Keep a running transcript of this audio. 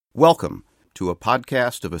Welcome to a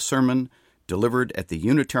podcast of a sermon delivered at the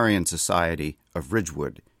Unitarian Society of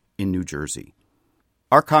Ridgewood in New Jersey.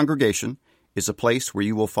 Our congregation is a place where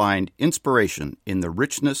you will find inspiration in the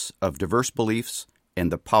richness of diverse beliefs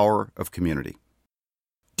and the power of community.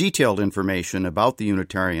 Detailed information about the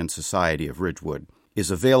Unitarian Society of Ridgewood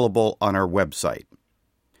is available on our website,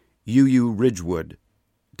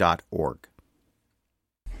 uuridgewood.org.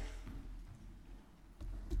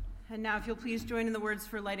 And now if you'll please join in the words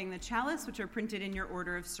for lighting the chalice, which are printed in your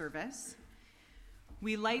order of service.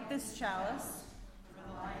 We light this chalice for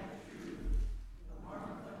the light of truth, the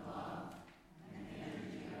warmth of love, and the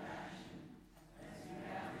energy of action, as we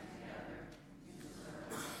gather together in the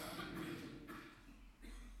service of unity.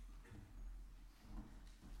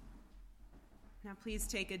 Now please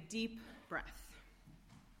take a deep breath.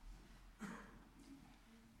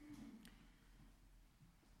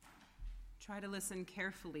 Try to listen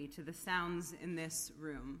carefully to the sounds in this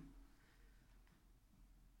room,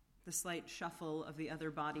 the slight shuffle of the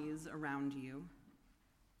other bodies around you.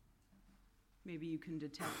 Maybe you can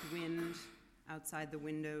detect wind outside the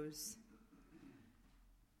windows,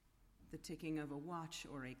 the ticking of a watch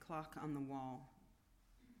or a clock on the wall,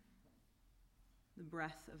 the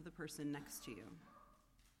breath of the person next to you.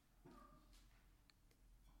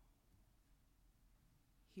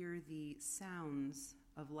 Hear the sounds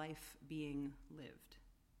of life being lived.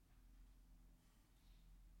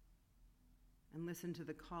 And listen to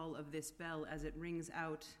the call of this bell as it rings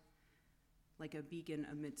out like a beacon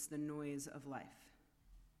amidst the noise of life.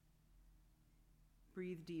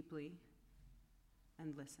 Breathe deeply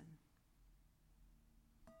and listen.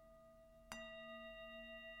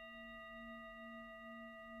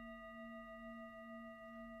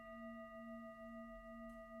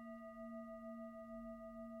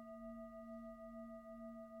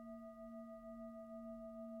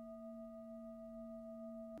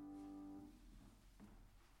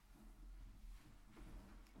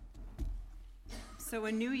 So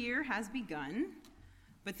a new year has begun,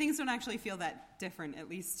 but things don't actually feel that different, at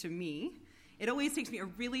least to me. It always takes me a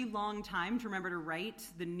really long time to remember to write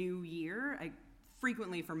the new year. I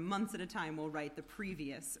frequently, for months at a time, will write the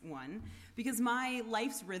previous one, because my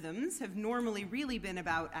life's rhythms have normally really been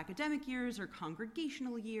about academic years or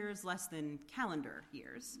congregational years, less than calendar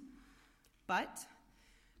years. But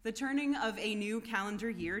the turning of a new calendar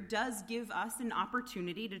year does give us an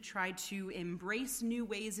opportunity to try to embrace new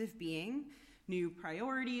ways of being, new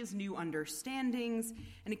priorities, new understandings,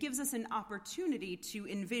 and it gives us an opportunity to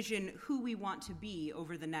envision who we want to be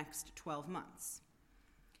over the next 12 months.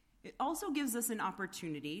 It also gives us an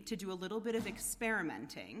opportunity to do a little bit of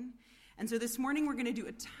experimenting, and so this morning we're going to do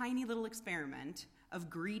a tiny little experiment of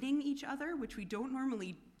greeting each other, which we don't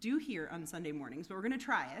normally do here on Sunday mornings, but we're going to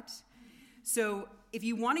try it. So if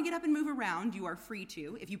you want to get up and move around, you are free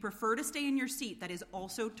to. If you prefer to stay in your seat, that is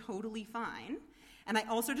also totally fine. And I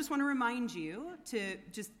also just want to remind you to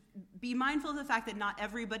just be mindful of the fact that not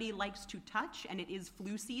everybody likes to touch, and it is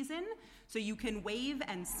flu season, so you can wave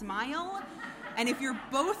and smile. And if you're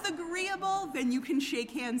both agreeable, then you can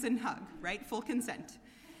shake hands and hug, right? Full consent.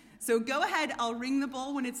 So go ahead, I'll ring the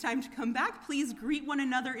bell when it's time to come back. Please greet one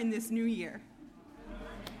another in this new year.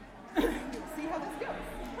 See how this goes.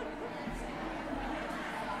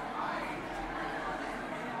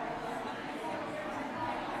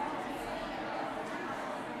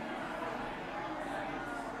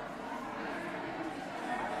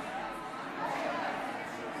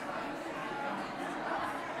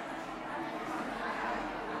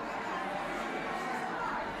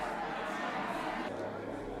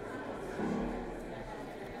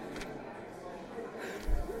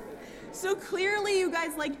 So clearly you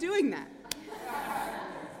guys like doing that.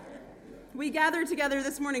 We gather together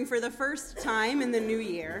this morning for the first time in the new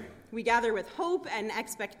year. We gather with hope and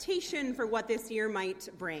expectation for what this year might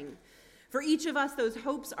bring. For each of us, those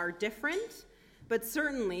hopes are different, but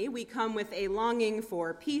certainly we come with a longing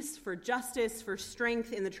for peace, for justice, for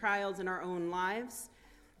strength in the trials in our own lives.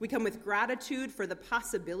 We come with gratitude for the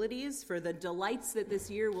possibilities, for the delights that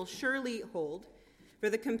this year will surely hold,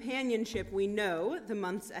 for the companionship we know the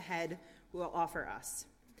months ahead will offer us.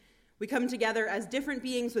 We come together as different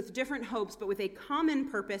beings with different hopes, but with a common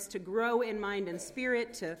purpose to grow in mind and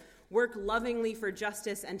spirit, to work lovingly for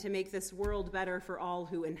justice, and to make this world better for all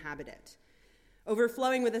who inhabit it.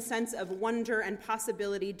 Overflowing with a sense of wonder and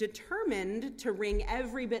possibility, determined to wring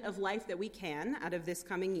every bit of life that we can out of this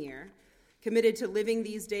coming year, committed to living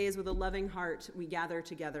these days with a loving heart, we gather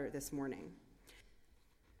together this morning.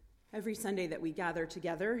 Every Sunday that we gather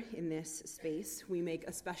together in this space, we make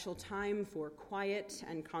a special time for quiet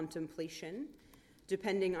and contemplation,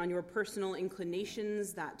 Depending on your personal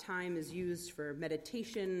inclinations, that time is used for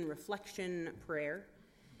meditation, reflection, prayer.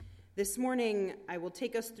 This morning, I will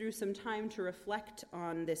take us through some time to reflect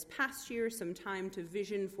on this past year, some time to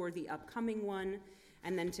vision for the upcoming one,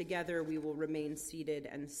 and then together we will remain seated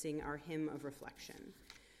and sing our hymn of reflection.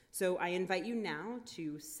 So I invite you now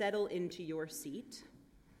to settle into your seat,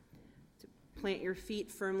 to plant your feet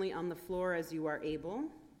firmly on the floor as you are able,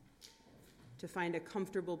 to find a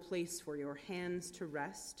comfortable place for your hands to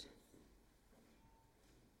rest,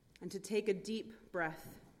 and to take a deep breath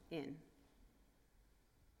in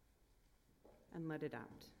and let it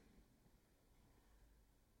out.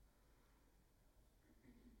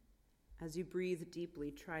 As you breathe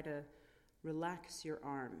deeply, try to relax your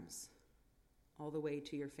arms all the way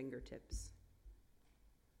to your fingertips.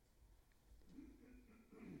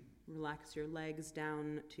 Relax your legs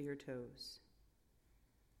down to your toes.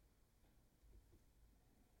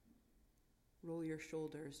 Roll your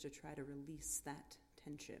shoulders to try to release that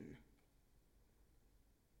tension.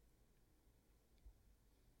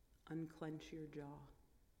 Unclench your jaw.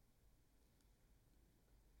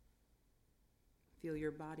 Feel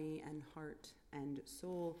your body and heart and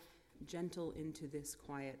soul gentle into this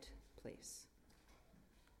quiet place.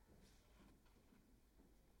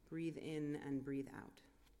 Breathe in and breathe out.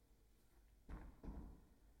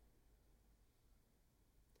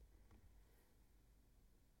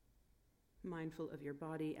 Mindful of your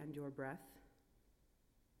body and your breath,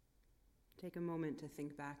 take a moment to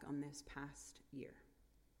think back on this past year.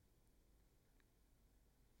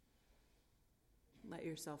 Let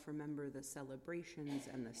yourself remember the celebrations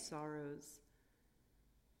and the sorrows,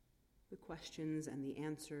 the questions and the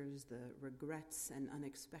answers, the regrets and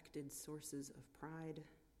unexpected sources of pride.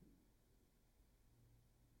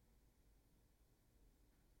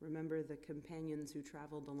 Remember the companions who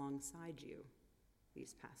traveled alongside you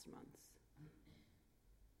these past months.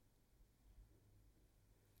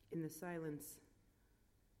 In the silence,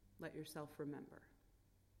 let yourself remember.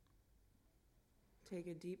 Take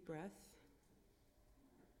a deep breath,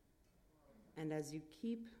 and as you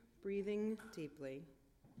keep breathing deeply,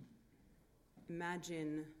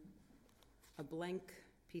 imagine a blank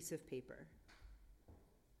piece of paper.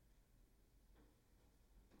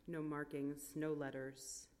 No markings, no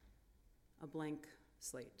letters, a blank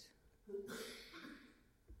slate.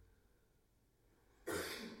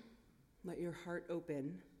 Let your heart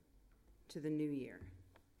open to the new year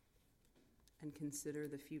and consider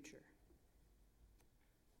the future.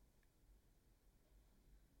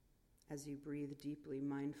 As you breathe deeply,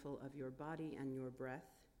 mindful of your body and your breath,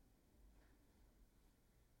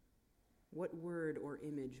 what word or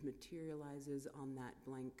image materializes on that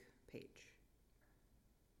blank page?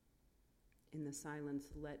 In the silence,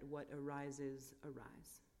 let what arises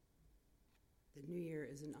arise. The new year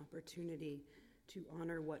is an opportunity to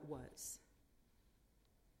honor what was,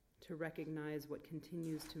 to recognize what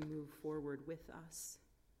continues to move forward with us.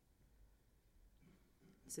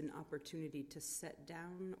 It's an opportunity to set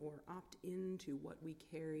down or opt into what we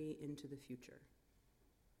carry into the future.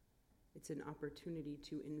 It's an opportunity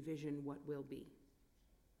to envision what will be,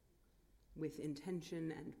 with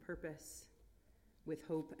intention and purpose, with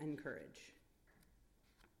hope and courage.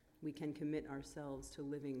 We can commit ourselves to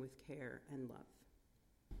living with care and love.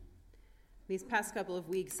 These past couple of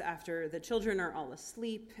weeks, after the children are all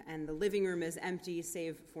asleep and the living room is empty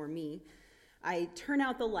save for me, I turn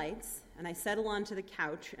out the lights and I settle onto the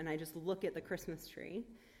couch and I just look at the Christmas tree.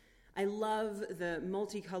 I love the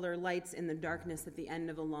multicolor lights in the darkness at the end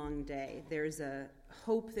of a long day. There's a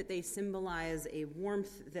hope that they symbolize, a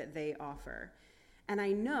warmth that they offer. And I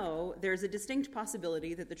know there's a distinct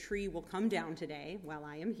possibility that the tree will come down today while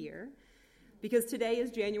I am here, because today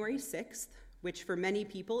is January 6th, which for many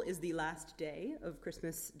people is the last day of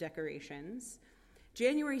Christmas decorations.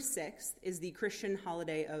 January 6th is the Christian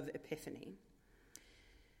holiday of Epiphany.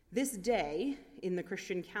 This day in the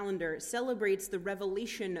Christian calendar celebrates the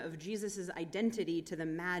revelation of Jesus' identity to the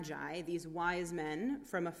Magi, these wise men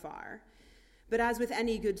from afar. But as with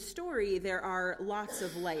any good story, there are lots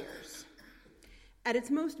of layers. At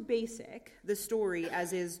its most basic, the story,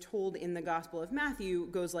 as is told in the Gospel of Matthew,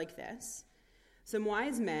 goes like this. Some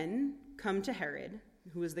wise men come to Herod,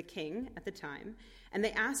 who was the king at the time, and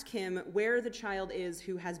they ask him where the child is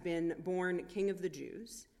who has been born king of the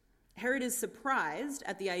Jews. Herod is surprised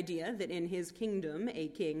at the idea that in his kingdom a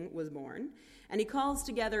king was born, and he calls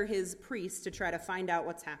together his priests to try to find out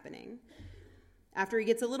what's happening. After he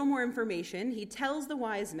gets a little more information, he tells the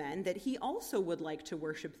wise men that he also would like to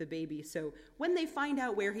worship the baby, so when they find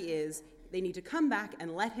out where he is, they need to come back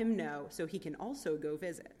and let him know so he can also go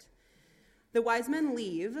visit. The wise men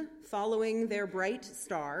leave, following their bright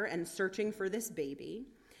star and searching for this baby.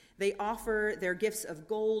 They offer their gifts of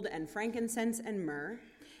gold and frankincense and myrrh,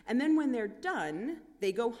 and then when they're done,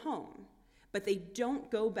 they go home. But they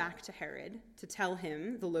don't go back to Herod to tell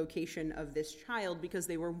him the location of this child because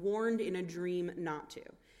they were warned in a dream not to.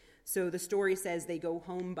 So the story says they go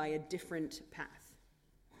home by a different path.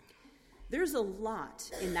 There's a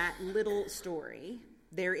lot in that little story.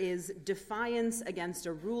 There is defiance against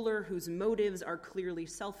a ruler whose motives are clearly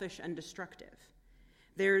selfish and destructive.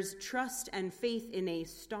 There's trust and faith in a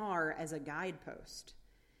star as a guidepost.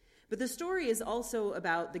 But the story is also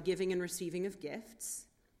about the giving and receiving of gifts,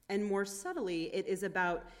 and more subtly, it is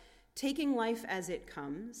about taking life as it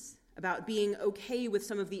comes, about being okay with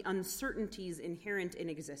some of the uncertainties inherent in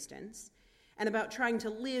existence, and about trying to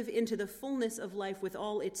live into the fullness of life with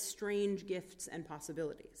all its strange gifts and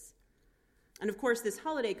possibilities. And of course, this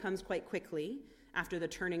holiday comes quite quickly after the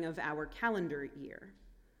turning of our calendar year,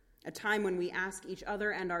 a time when we ask each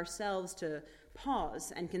other and ourselves to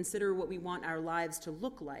pause and consider what we want our lives to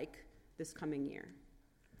look like this coming year.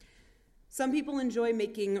 Some people enjoy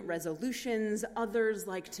making resolutions, others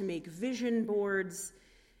like to make vision boards,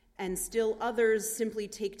 and still others simply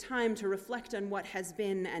take time to reflect on what has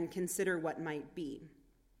been and consider what might be.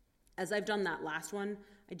 As I've done that last one,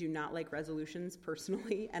 I do not like resolutions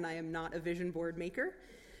personally, and I am not a vision board maker.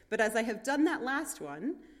 But as I have done that last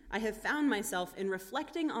one, I have found myself in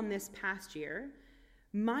reflecting on this past year,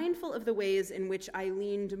 mindful of the ways in which I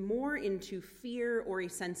leaned more into fear or a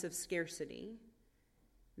sense of scarcity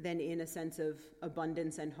than in a sense of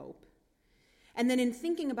abundance and hope. And then in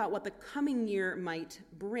thinking about what the coming year might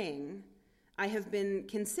bring, I have been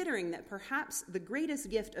considering that perhaps the greatest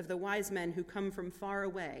gift of the wise men who come from far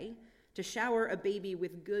away to shower a baby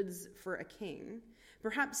with goods for a king,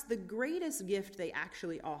 perhaps the greatest gift they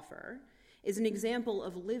actually offer is an example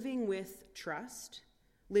of living with trust,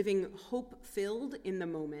 living hope-filled in the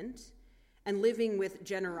moment, and living with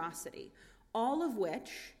generosity, all of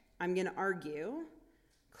which, I'm going to argue,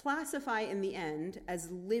 classify in the end as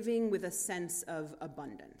living with a sense of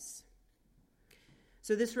abundance.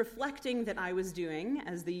 So this reflecting that I was doing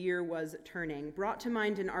as the year was turning brought to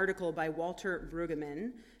mind an article by Walter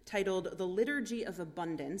Brueggemann titled "The Liturgy of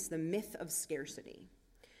Abundance, the Myth of Scarcity."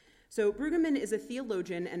 So Brueggemann is a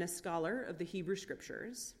theologian and a scholar of the Hebrew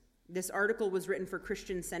Scriptures. This article was written for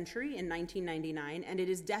Christian Century in 1999, and it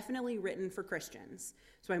is definitely written for Christians.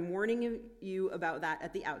 So I'm warning you about that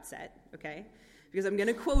at the outset, okay? Because I'm going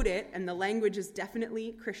to quote it, and the language is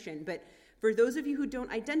definitely Christian. But for those of you who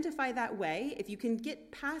don't identify that way, if you can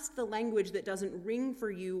get past the language that doesn't ring for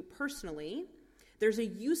you personally, there's a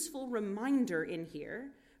useful reminder in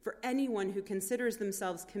here for anyone who considers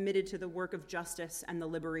themselves committed to the work of justice and the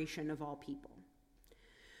liberation of all people.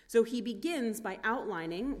 So he begins by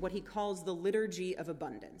outlining what he calls the liturgy of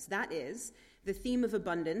abundance. That is, the theme of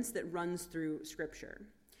abundance that runs through Scripture.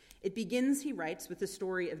 It begins, he writes, with the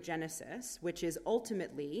story of Genesis, which is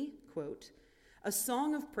ultimately, quote, a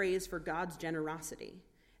song of praise for God's generosity.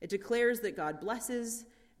 It declares that God blesses,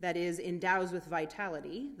 that is, endows with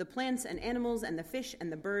vitality, the plants and animals and the fish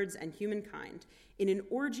and the birds and humankind in an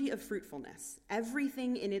orgy of fruitfulness.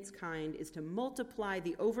 Everything in its kind is to multiply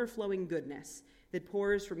the overflowing goodness that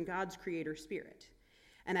pours from God's creator spirit.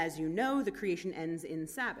 And as you know, the creation ends in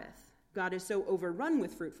Sabbath. God is so overrun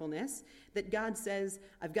with fruitfulness that God says,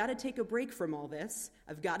 I've got to take a break from all this.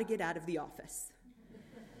 I've got to get out of the office.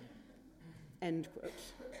 End quote.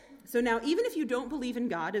 So now, even if you don't believe in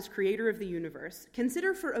God as creator of the universe,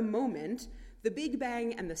 consider for a moment the Big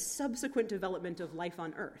Bang and the subsequent development of life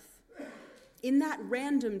on Earth. In that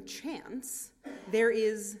random chance, there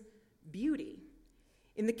is beauty.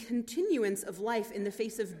 In the continuance of life in the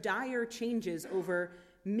face of dire changes over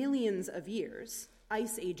millions of years,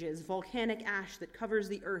 ice ages, volcanic ash that covers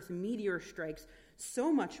the earth, meteor strikes,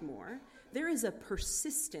 so much more, there is a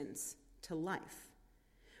persistence to life.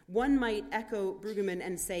 One might echo Brueggemann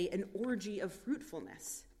and say an orgy of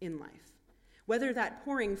fruitfulness in life. Whether that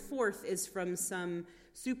pouring forth is from some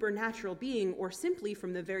supernatural being or simply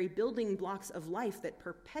from the very building blocks of life that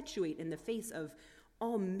perpetuate in the face of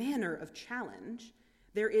all manner of challenge,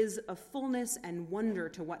 there is a fullness and wonder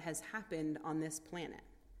to what has happened on this planet.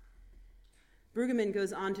 Brueggemann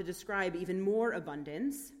goes on to describe even more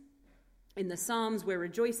abundance in the Psalms, where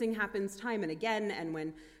rejoicing happens time and again, and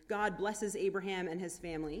when God blesses Abraham and his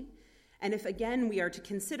family. And if again we are to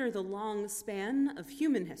consider the long span of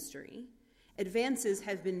human history, advances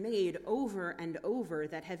have been made over and over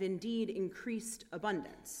that have indeed increased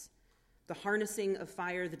abundance. The harnessing of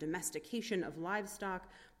fire, the domestication of livestock,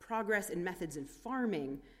 progress in methods of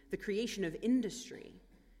farming, the creation of industry.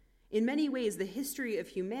 In many ways, the history of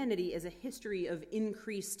humanity is a history of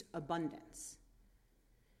increased abundance.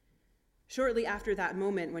 Shortly after that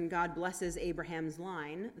moment when God blesses Abraham's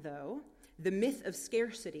line, though, the myth of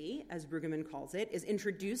scarcity, as Brueggemann calls it, is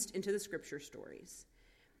introduced into the scripture stories.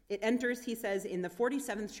 It enters, he says, in the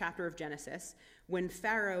 47th chapter of Genesis, when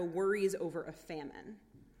Pharaoh worries over a famine.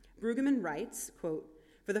 Brueggemann writes, quote,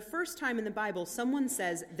 "For the first time in the Bible, someone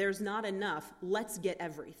says, 'There's not enough, let's get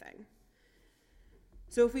everything.'"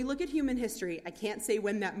 So if we look at human history, I can't say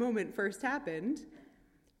when that moment first happened.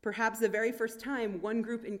 Perhaps the very first time one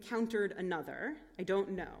group encountered another. I don't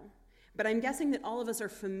know. But I'm guessing that all of us are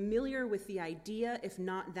familiar with the idea, if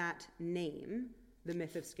not that name, the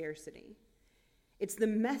myth of scarcity. It's the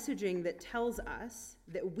messaging that tells us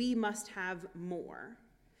that we must have more.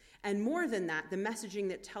 And more than that, the messaging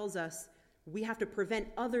that tells us we have to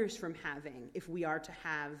prevent others from having if we are to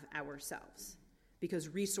have ourselves, because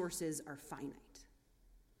resources are finite.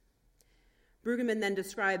 Brueggemann then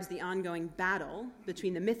describes the ongoing battle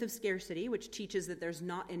between the myth of scarcity, which teaches that there's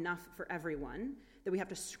not enough for everyone, that we have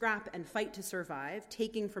to scrap and fight to survive,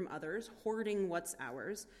 taking from others, hoarding what's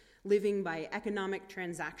ours, living by economic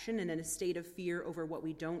transaction and in a state of fear over what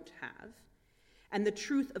we don't have, and the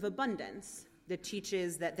truth of abundance that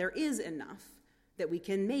teaches that there is enough, that we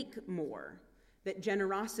can make more, that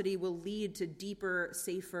generosity will lead to deeper,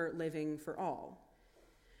 safer living for all.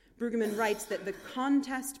 Brueggemann writes that the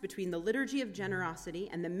contest between the liturgy of generosity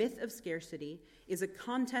and the myth of scarcity is a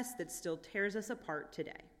contest that still tears us apart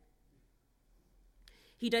today.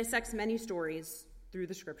 He dissects many stories through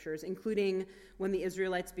the scriptures, including when the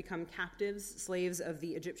Israelites become captives, slaves of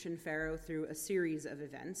the Egyptian Pharaoh, through a series of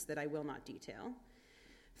events that I will not detail.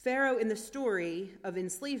 Pharaoh in the story of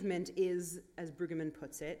enslavement is, as Brueggemann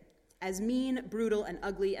puts it, as mean, brutal, and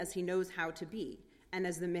ugly as he knows how to be, and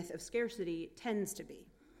as the myth of scarcity tends to be.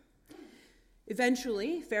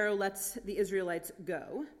 Eventually, Pharaoh lets the Israelites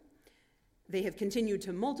go. They have continued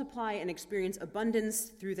to multiply and experience abundance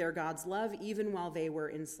through their God's love, even while they were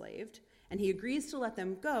enslaved. And he agrees to let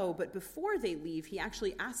them go, but before they leave, he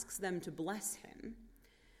actually asks them to bless him.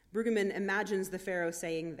 Brueggemann imagines the Pharaoh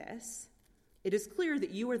saying this: "It is clear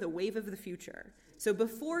that you are the wave of the future. So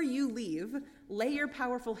before you leave, lay your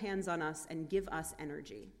powerful hands on us and give us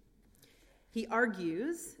energy." He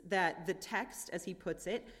argues that the text, as he puts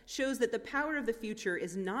it, shows that the power of the future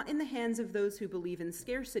is not in the hands of those who believe in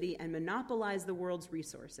scarcity and monopolize the world's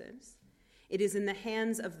resources. It is in the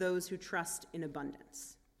hands of those who trust in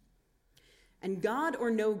abundance. And God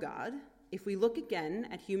or no God, if we look again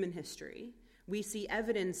at human history, we see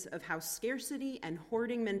evidence of how scarcity and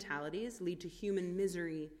hoarding mentalities lead to human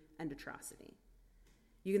misery and atrocity.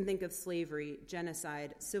 You can think of slavery,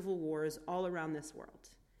 genocide, civil wars all around this world.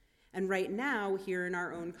 And right now, here in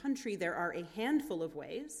our own country, there are a handful of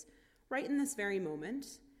ways, right in this very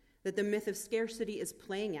moment, that the myth of scarcity is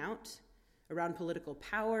playing out around political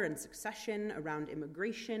power and succession, around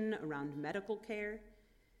immigration, around medical care.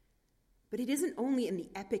 But it isn't only in the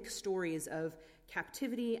epic stories of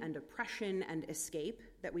captivity and oppression and escape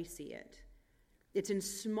that we see it. It's in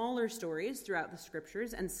smaller stories throughout the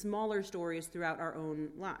scriptures and smaller stories throughout our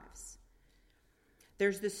own lives.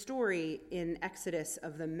 There's this story in Exodus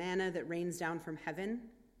of the manna that rains down from heaven.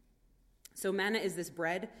 So manna is this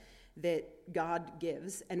bread that God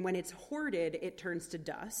gives, and when it's hoarded, it turns to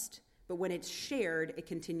dust, but when it's shared, it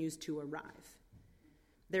continues to arrive.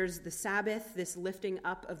 There's the Sabbath, this lifting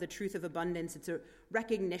up of the truth of abundance. It's a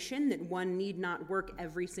recognition that one need not work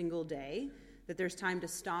every single day, that there's time to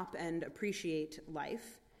stop and appreciate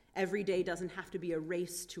life. Every day doesn't have to be a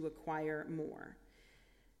race to acquire more.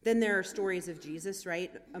 Then there are stories of Jesus,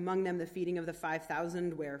 right? Among them, the feeding of the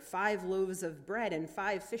 5,000, where 5 loaves of bread and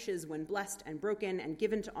 5 fishes, when blessed and broken and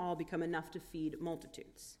given to all, become enough to feed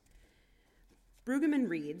multitudes. Brueggemann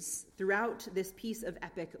reads, throughout this piece of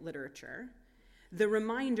epic literature, the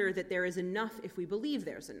reminder that there is enough if we believe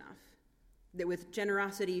there's enough, that with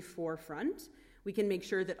generosity forefront, we can make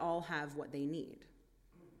sure that all have what they need.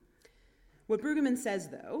 What Brueggemann says,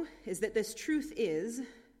 though, is that this truth is,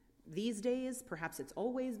 these days, perhaps it's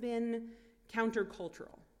always been,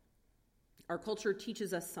 countercultural. Our culture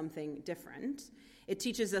teaches us something different. It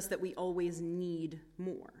teaches us that we always need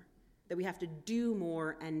more, that we have to do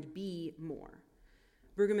more and be more.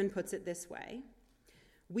 Brueggemann puts it this way: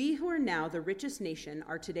 "We who are now the richest nation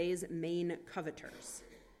are today's main coveters.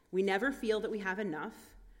 We never feel that we have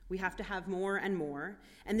enough. We have to have more and more,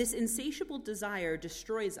 and this insatiable desire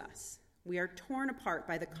destroys us. We are torn apart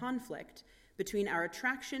by the conflict between our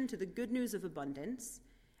attraction to the good news of abundance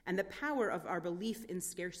and the power of our belief in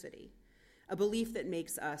scarcity, a belief that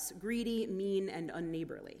makes us greedy, mean, and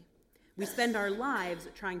unneighborly. We spend our lives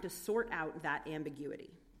trying to sort out that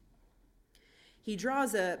ambiguity." He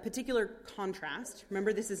draws a particular contrast,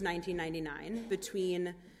 remember this is 1999,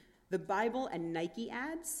 between the Bible and Nike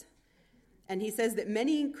ads. And he says that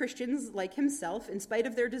many Christians like himself, in spite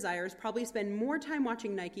of their desires, probably spend more time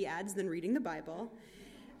watching Nike ads than reading the Bible.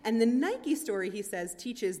 And the Nike story, he says,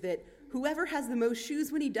 teaches that whoever has the most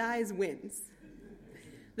shoes when he dies wins.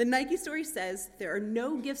 The Nike story says there are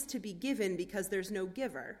no gifts to be given because there's no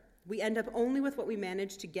giver. We end up only with what we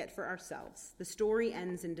manage to get for ourselves. The story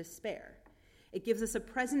ends in despair. It gives us a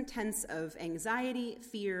present tense of anxiety,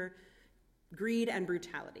 fear, greed, and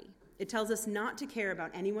brutality. It tells us not to care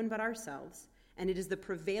about anyone but ourselves, and it is the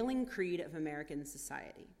prevailing creed of American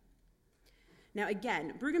society. Now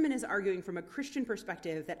again, Brueggemann is arguing from a Christian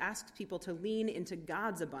perspective that asks people to lean into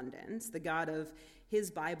God's abundance, the God of his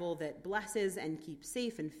Bible that blesses and keeps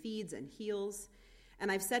safe and feeds and heals. And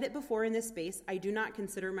I've said it before in this space, I do not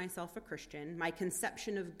consider myself a Christian. My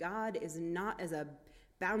conception of God is not as a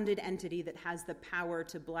bounded entity that has the power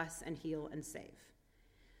to bless and heal and save.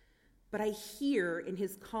 But I hear in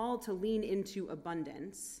his call to lean into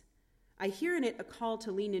abundance, I hear in it a call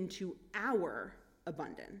to lean into our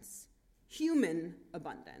abundance, human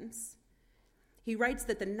abundance. He writes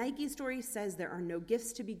that the Nike story says there are no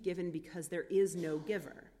gifts to be given because there is no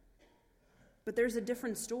giver. But there's a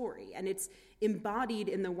different story, and it's embodied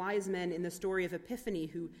in the wise men in the story of Epiphany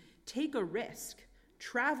who take a risk,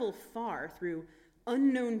 travel far through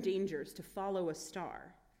unknown dangers to follow a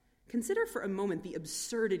star. Consider for a moment the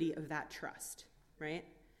absurdity of that trust, right?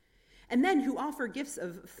 And then who offer gifts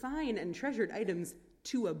of fine and treasured items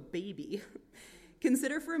to a baby.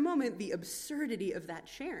 Consider for a moment the absurdity of that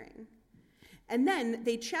sharing. And then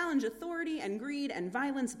they challenge authority and greed and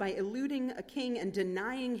violence by eluding a king and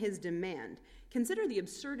denying his demand. Consider the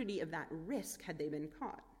absurdity of that risk had they been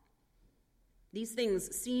caught. These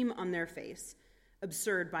things seem on their face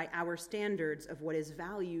absurd by our standards of what is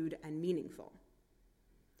valued and meaningful.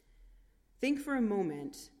 Think for a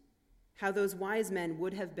moment how those wise men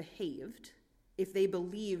would have behaved if they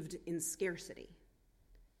believed in scarcity.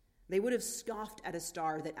 They would have scoffed at a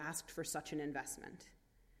star that asked for such an investment.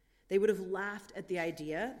 They would have laughed at the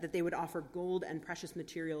idea that they would offer gold and precious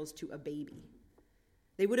materials to a baby.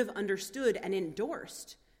 They would have understood and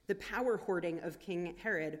endorsed the power hoarding of King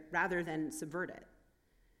Herod rather than subvert it.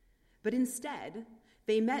 But instead,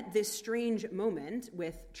 they met this strange moment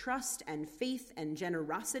with trust and faith and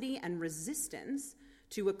generosity and resistance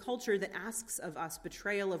to a culture that asks of us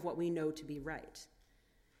betrayal of what we know to be right.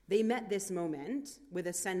 They met this moment with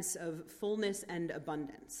a sense of fullness and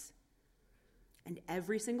abundance. And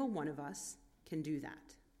every single one of us can do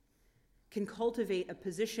that, can cultivate a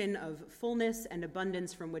position of fullness and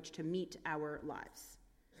abundance from which to meet our lives.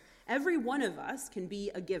 Every one of us can be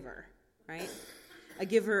a giver, right? A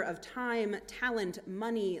giver of time, talent,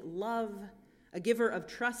 money, love, a giver of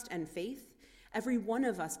trust and faith. Every one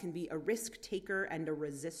of us can be a risk taker and a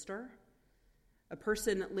resistor, a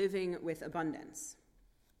person living with abundance.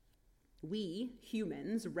 We,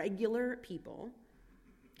 humans, regular people,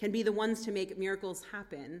 can be the ones to make miracles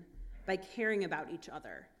happen by caring about each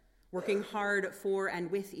other, working hard for and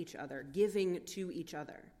with each other, giving to each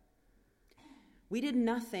other. We did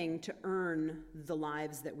nothing to earn the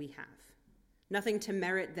lives that we have, nothing to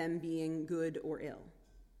merit them being good or ill.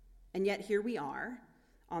 And yet here we are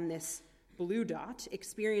on this blue dot,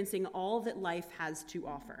 experiencing all that life has to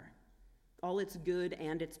offer, all its good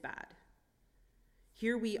and its bad.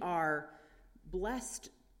 Here we are, blessed,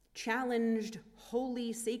 challenged,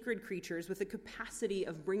 holy, sacred creatures with the capacity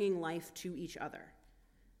of bringing life to each other,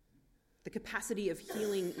 the capacity of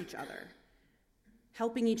healing each other,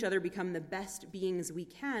 helping each other become the best beings we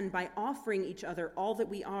can by offering each other all that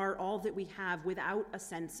we are, all that we have, without a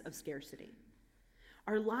sense of scarcity.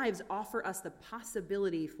 Our lives offer us the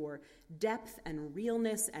possibility for depth and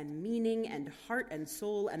realness and meaning and heart and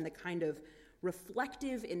soul and the kind of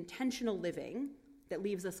reflective, intentional living that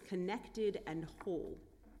leaves us connected and whole.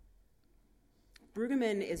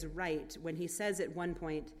 Brueggemann is right when he says at one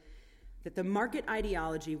point that the market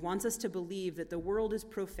ideology wants us to believe that the world is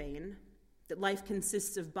profane, that life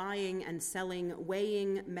consists of buying and selling,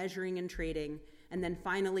 weighing, measuring, and trading, and then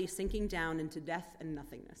finally sinking down into death and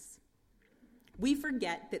nothingness. We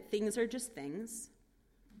forget that things are just things.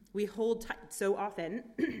 We hold tight so often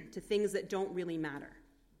to things that don't really matter.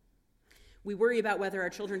 We worry about whether our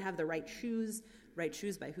children have the right shoes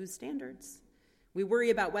by whose standards? We worry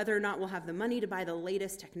about whether or not we'll have the money to buy the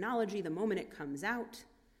latest technology the moment it comes out.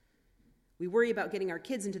 We worry about getting our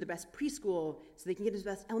kids into the best preschool so they can get into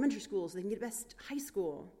the best elementary school, so they can get the best high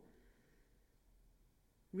school.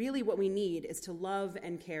 Really what we need is to love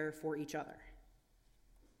and care for each other.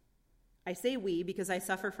 I say we because I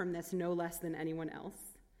suffer from this no less than anyone else.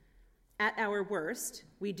 At our worst,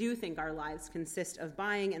 we do think our lives consist of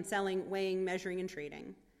buying and selling, weighing, measuring, and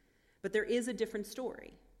trading. But there is a different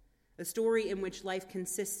story, a story in which life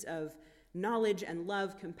consists of knowledge and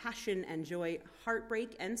love, compassion and joy,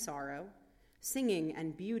 heartbreak and sorrow, singing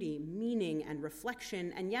and beauty, meaning and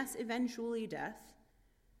reflection, and yes, eventually death.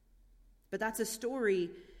 But that's a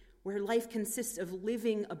story where life consists of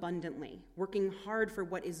living abundantly, working hard for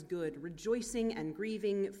what is good, rejoicing and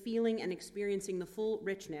grieving, feeling and experiencing the full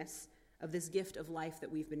richness of this gift of life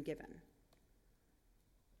that we've been given.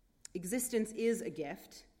 Existence is a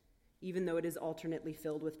gift, even though it is alternately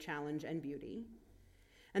filled with challenge and beauty.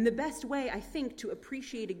 And the best way, I think, to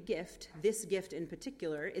appreciate a gift, this gift in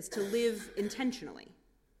particular, is to live intentionally,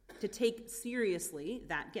 to take seriously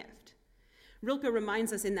that gift. Rilke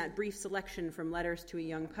reminds us in that brief selection from Letters to a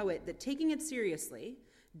Young Poet that taking it seriously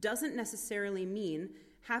doesn't necessarily mean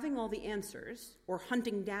having all the answers or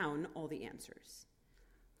hunting down all the answers.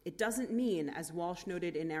 It doesn't mean, as Walsh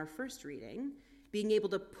noted in our first reading, being able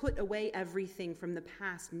to put away everything from the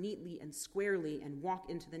past neatly and squarely and walk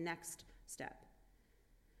into the next step.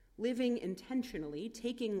 Living intentionally,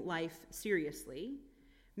 taking life seriously,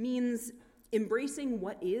 means embracing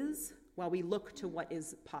what is while we look to what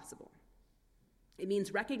is possible. It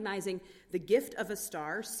means recognizing the gift of a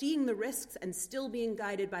star, seeing the risks, and still being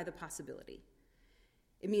guided by the possibility.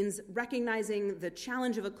 It means recognizing the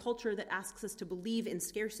challenge of a culture that asks us to believe in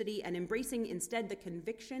scarcity and embracing instead the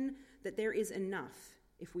conviction that there is enough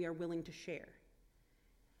if we are willing to share.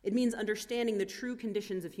 It means understanding the true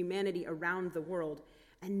conditions of humanity around the world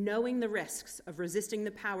and knowing the risks of resisting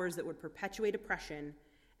the powers that would perpetuate oppression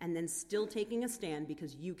and then still taking a stand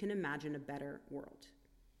because you can imagine a better world.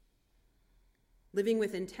 Living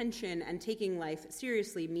with intention and taking life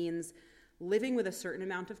seriously means living with a certain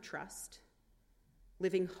amount of trust,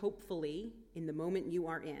 living hopefully in the moment you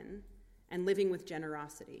are in, and living with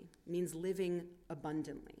generosity. It means living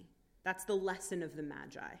abundantly. That's the lesson of the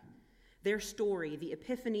Magi. Their story, the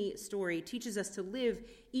Epiphany story, teaches us to live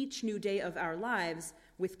each new day of our lives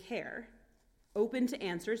with care, open to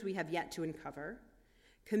answers we have yet to uncover,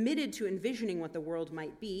 committed to envisioning what the world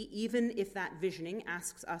might be, even if that visioning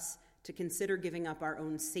asks us to consider giving up our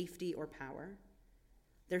own safety or power.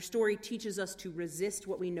 Their story teaches us to resist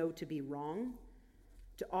what we know to be wrong,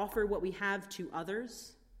 to offer what we have to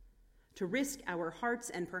others, to risk our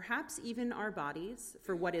hearts and perhaps even our bodies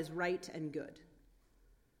for what is right and good.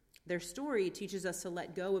 Their story teaches us to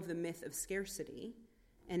let go of the myth of scarcity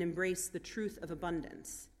and embrace the truth of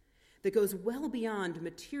abundance that goes well beyond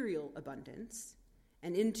material abundance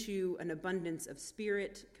and into an abundance of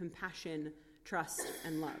spirit, compassion, trust,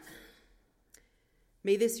 and love.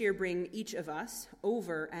 May this year bring each of us,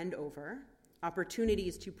 over and over,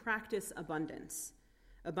 opportunities to practice abundance,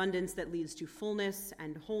 abundance that leads to fullness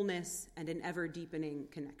and wholeness and an ever-deepening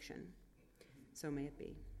connection. So may it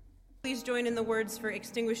be. Please join in the words for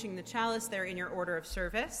extinguishing the chalice there in your order of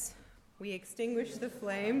service. We extinguish the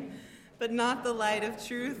flame, but not the light of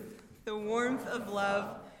truth, the warmth of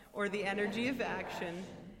love, or the energy of action.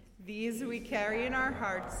 These we carry in our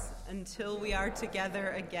hearts until we are together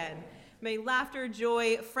again. May laughter,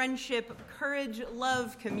 joy, friendship, courage,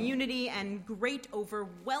 love, community, and great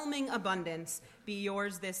overwhelming abundance be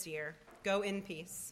yours this year. Go in peace.